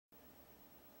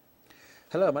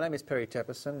Hello, my name is Perry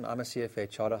Tepperson. I'm a CFA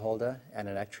charter holder and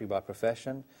an actuary by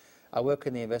profession. I work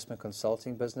in the investment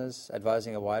consulting business,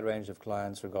 advising a wide range of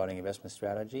clients regarding investment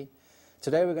strategy.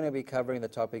 Today we're going to be covering the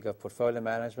topic of portfolio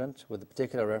management with a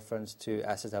particular reference to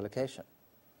asset allocation.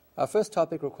 Our first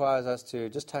topic requires us to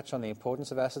just touch on the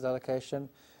importance of asset allocation.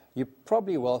 You're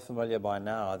probably well familiar by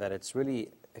now that it's really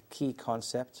a key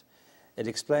concept. It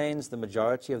explains the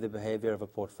majority of the behavior of a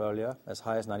portfolio, as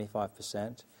high as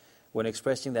 95%. When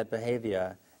expressing that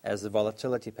behavior as the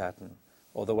volatility pattern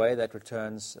or the way that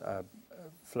returns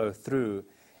flow through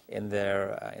in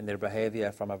their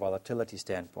behavior from a volatility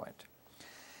standpoint.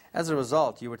 As a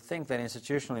result, you would think that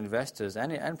institutional investors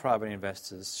and private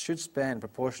investors should spend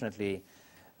proportionately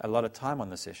a lot of time on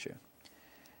this issue.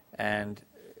 And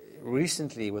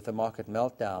recently, with the market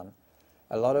meltdown,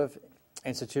 a lot of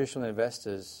institutional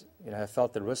investors have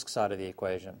felt the risk side of the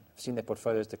equation, seen their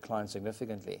portfolios decline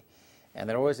significantly. And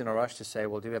they're always in a rush to say,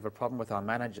 well, do we have a problem with our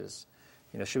managers?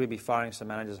 Should we be firing some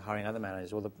managers and hiring other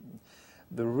managers? Well,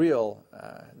 the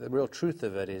real truth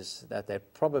of it is that they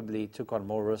probably took on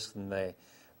more risk than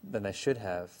they should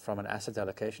have from an asset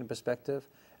allocation perspective,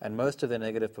 and most of their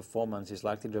negative performance is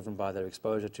likely driven by their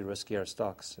exposure to riskier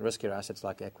stocks, riskier assets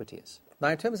like equities. Now,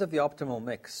 in terms of the optimal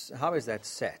mix, how is that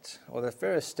set? Well, there are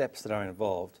various steps that are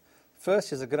involved.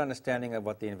 First is a good understanding of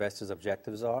what the investor's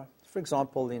objectives are. For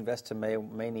example, the investor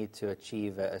may need to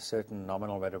achieve a certain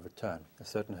nominal rate of return, a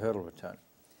certain hurdle return.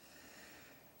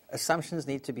 Assumptions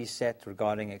need to be set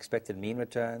regarding expected mean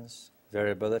returns,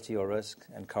 variability or risk,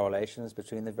 and correlations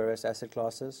between the various asset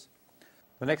classes.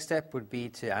 The next step would be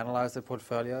to analyze the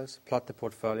portfolios, plot the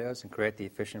portfolios, and create the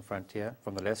efficient frontier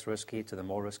from the less risky to the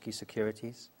more risky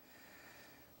securities.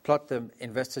 Plot the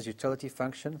investor's utility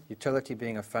function, utility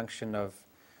being a function of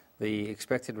the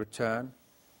expected return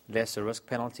less a risk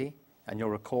penalty. And you'll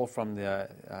recall from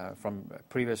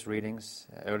previous readings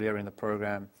earlier in the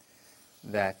program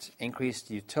that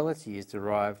increased utility is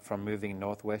derived from moving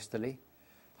northwesterly,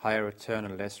 higher return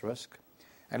and less risk,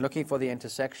 and looking for the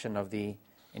intersection of the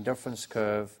indifference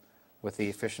curve with the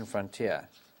efficient frontier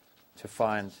to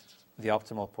find the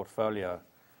optimal portfolio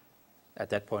at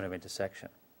that point of intersection.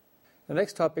 The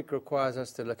next topic requires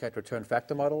us to look at return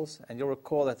factor models, and you'll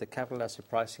recall that the capital asset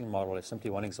pricing model is simply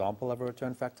one example of a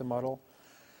return factor model.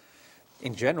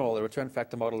 In general, the return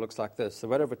factor model looks like this. The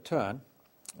rate of return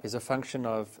is a function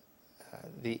of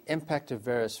the impact of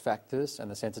various factors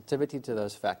and the sensitivity to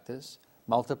those factors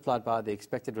multiplied by the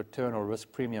expected return or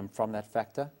risk premium from that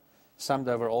factor, summed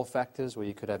over all factors, where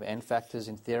you could have n factors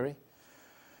in theory,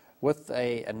 with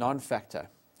a non-factor,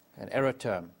 an error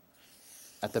term,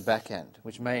 at the back end,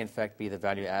 which may in fact be the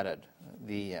value added,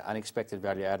 the unexpected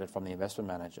value added from the investment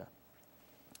manager.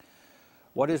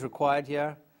 What is required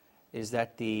here is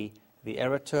that the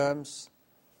error terms,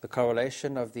 the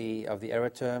correlation of the error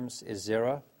terms is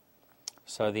 0.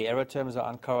 So the error terms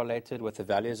are uncorrelated with the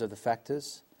values of the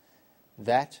factors.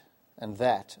 That and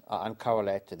that are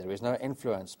uncorrelated. There is no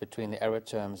influence between the error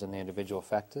terms and the individual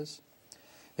factors.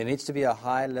 There needs to be a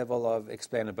high level of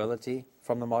explainability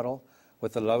from the model,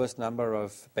 with the lowest number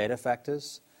of beta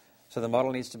factors. So the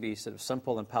model needs to be sort of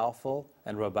simple and powerful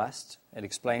and robust. It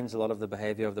explains a lot of the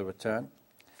behavior of the return.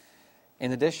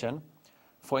 In addition,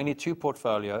 for any two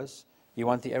portfolios, you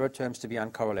want the error terms to be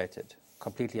uncorrelated,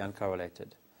 completely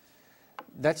uncorrelated.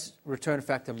 That's return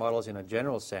factor models in a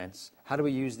general sense. How do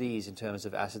we use these in terms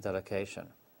of asset allocation?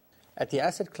 At the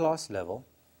asset class level,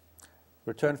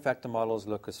 return factor models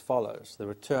look as follows. The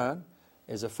return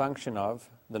is a function of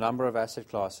the number of asset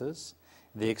classes,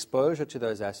 the exposure to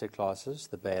those asset classes,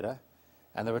 the beta,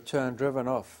 and the return driven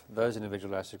off those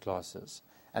individual asset classes.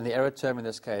 And the error term in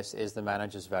this case is the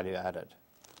manager's value added.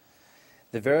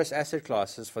 The various asset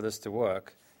classes for this to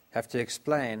work have to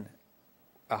explain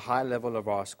a high level of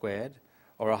R squared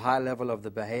or a high level of the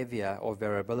behavior or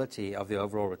variability of the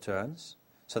overall returns.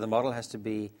 So the model has to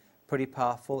be pretty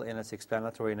powerful in its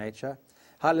explanatory nature.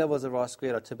 High levels of R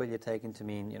squared are typically taken to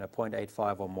mean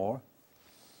 0.85 or more.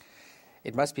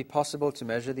 It must be possible to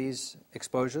measure these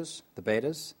exposures, the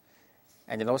betas,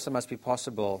 and it also must be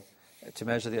possible to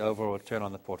measure the overall return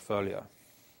on the portfolio.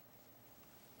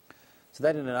 So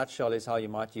that in a nutshell is how you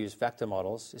might use factor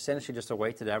models, essentially just a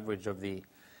weighted average of the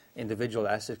individual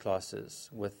asset classes,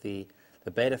 with the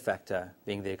beta factor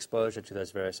being the exposure to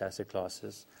those various asset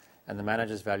classes and the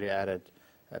manager's value added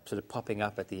sort of popping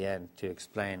up at the end to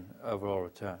explain overall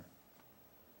return.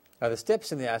 Now, the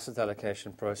steps in the asset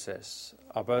allocation process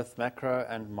are both macro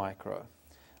and micro.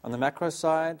 On the macro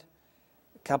side,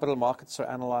 capital markets are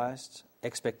analyzed,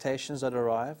 expectations are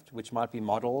derived, which might be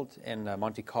modeled in a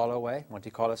Monte Carlo way, Monte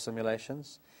Carlo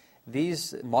simulations.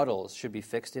 These models should be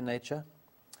fixed in nature.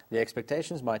 The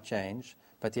expectations might change,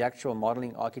 but the actual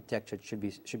modeling architecture should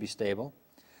be stable.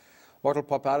 What will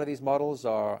pop out of these models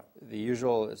are the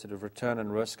usual sort of return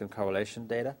and risk and correlation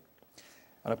data.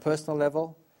 On a personal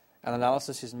level, an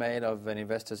analysis is made of an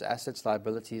investor's assets,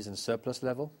 liabilities, and surplus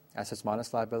level, assets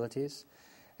minus liabilities.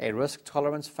 A risk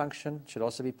tolerance function should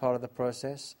also be part of the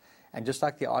process. And just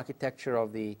like the architecture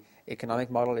of the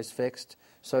economic model is fixed,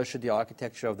 so should the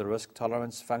architecture of the risk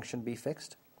tolerance function be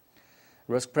fixed.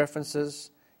 Risk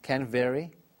preferences can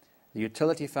vary. The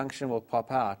utility function will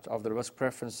pop out of the risk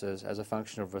preferences as a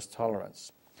function of risk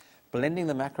tolerance. Blending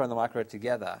the macro and the micro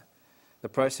together, the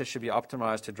process should be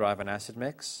optimized to drive an asset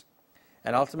mix.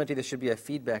 And ultimately, there should be a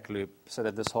feedback loop so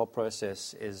that this whole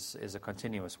process is a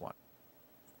continuous one.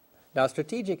 Now,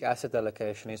 strategic asset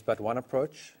allocation is but one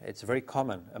approach. It's very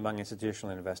common among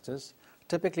institutional investors.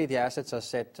 Typically, the assets are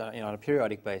set on a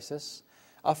periodic basis,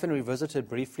 often revisited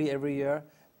briefly every year,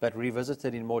 but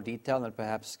revisited in more detail and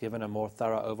perhaps given a more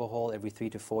thorough overhaul every 3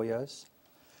 to 4 years.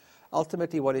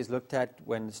 Ultimately, what is looked at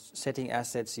when setting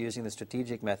assets using the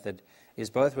strategic method is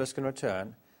both risk and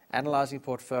return, analyzing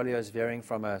portfolios varying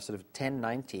from a sort of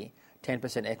 10-90,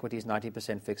 10% equities,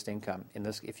 90% fixed income,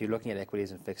 if you're looking at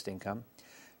equities and fixed income,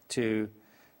 to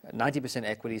 90%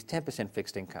 equities, 10%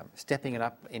 fixed income, stepping it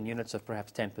up in units of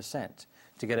perhaps 10%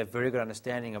 to get a very good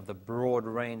understanding of the broad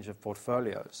range of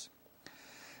portfolios.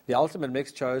 The ultimate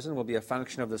mix chosen will be a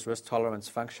function of this risk tolerance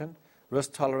function.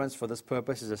 Risk tolerance for this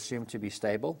purpose is assumed to be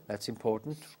stable. That's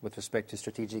important with respect to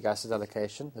strategic asset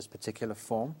allocation, this particular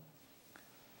form.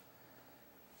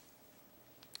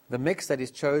 The mix that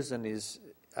is chosen is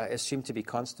assumed to be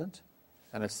constant,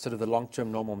 and it's sort of the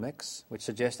long-term normal mix, which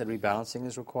suggests that rebalancing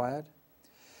is required.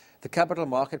 The capital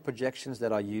market projections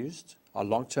that are used are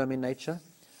long-term in nature,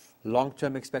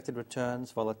 long-term expected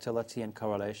returns, volatility, and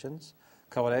correlations.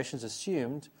 Correlations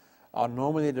assumed are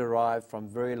normally derived from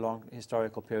very long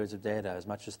historical periods of data, as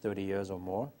much as 30 years or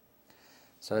more.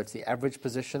 So it's the average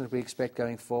position that we expect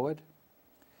going forward,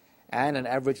 and an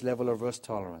average level of risk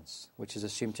tolerance, which is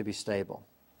assumed to be stable.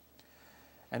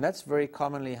 And that's very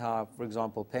commonly how, for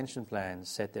example, pension plans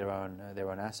set their own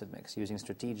asset mix, using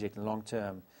strategic and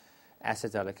long-term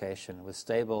asset allocation with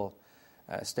stable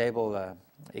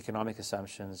economic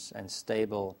assumptions and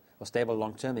stable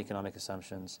long-term economic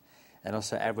assumptions, and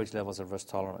also average levels of risk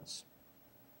tolerance.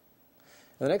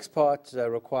 The next part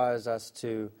requires us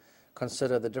to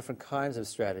consider the different kinds of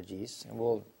strategies, and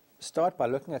we'll start by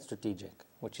looking at strategic,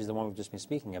 which is the one we've just been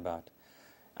speaking about.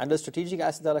 Under strategic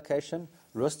asset allocation,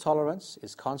 risk tolerance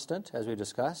is constant, as we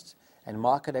discussed, and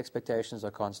market expectations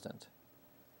are constant.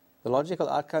 The logical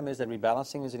outcome is that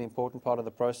rebalancing is an important part of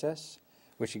the process,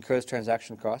 which incurs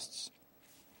transaction costs,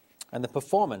 and the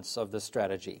performance of this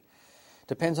strategy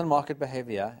depends on market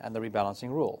behavior and the rebalancing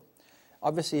rule.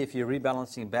 Obviously, if you're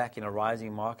rebalancing back in a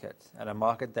rising market and a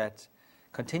market that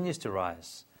continues to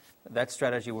rise, that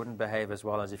strategy wouldn't behave as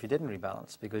well as if you didn't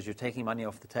rebalance, because you're taking money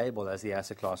off the table as the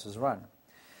asset classes run.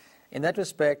 In that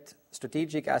respect,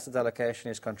 strategic asset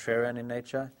allocation is contrarian in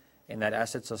nature, in that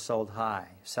assets are sold high,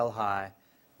 sell high,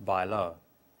 buy low.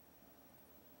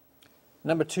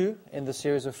 Number 2 in the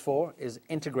series of 4 is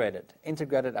integrated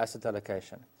asset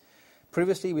allocation.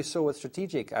 Previously, we saw with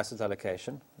strategic asset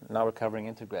allocation, now we're covering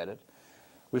integrated,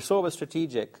 we saw with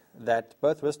strategic that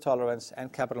both risk tolerance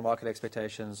and capital market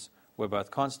expectations were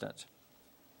both constant.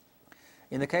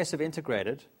 In the case of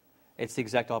integrated, it's the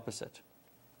exact opposite.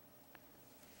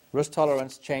 Risk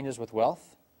tolerance changes with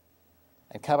wealth,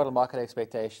 and capital market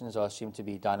expectations are assumed to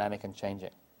be dynamic and changing.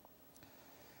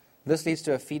 This leads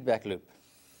to a feedback loop.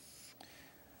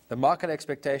 The market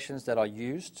expectations that are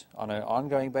used on an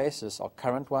ongoing basis are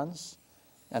current ones,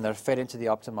 and they're fed into the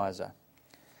optimizer.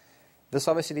 This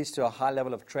obviously leads to a high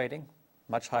level of trading,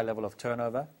 much high level of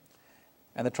turnover,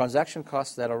 and the transaction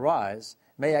costs that arise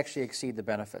may actually exceed the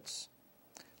benefits,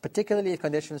 particularly if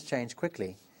conditions change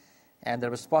quickly and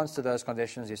the response to those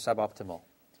conditions is suboptimal.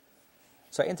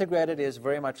 So integrated is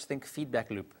very much think feedback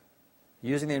loop,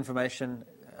 using the information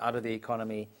out of the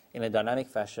economy in a dynamic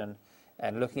fashion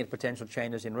and looking at potential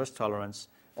changes in risk tolerance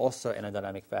also in a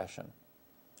dynamic fashion.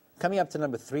 Coming up to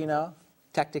number 3 now,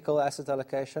 tactical asset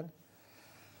allocation.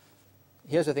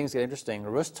 Here's where things get interesting.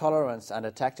 Risk tolerance under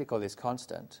tactical is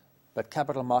constant, but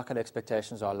capital market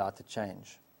expectations are allowed to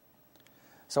change.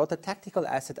 So what the tactical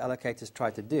asset allocators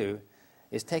try to do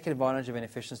is take advantage of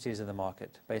inefficiencies in the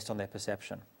market based on their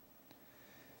perception.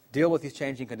 Deal with these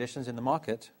changing conditions in the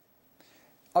market.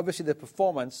 Obviously, the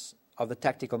performance of the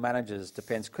tactical managers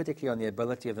depends critically on the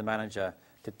ability of the manager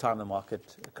to time the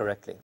market correctly.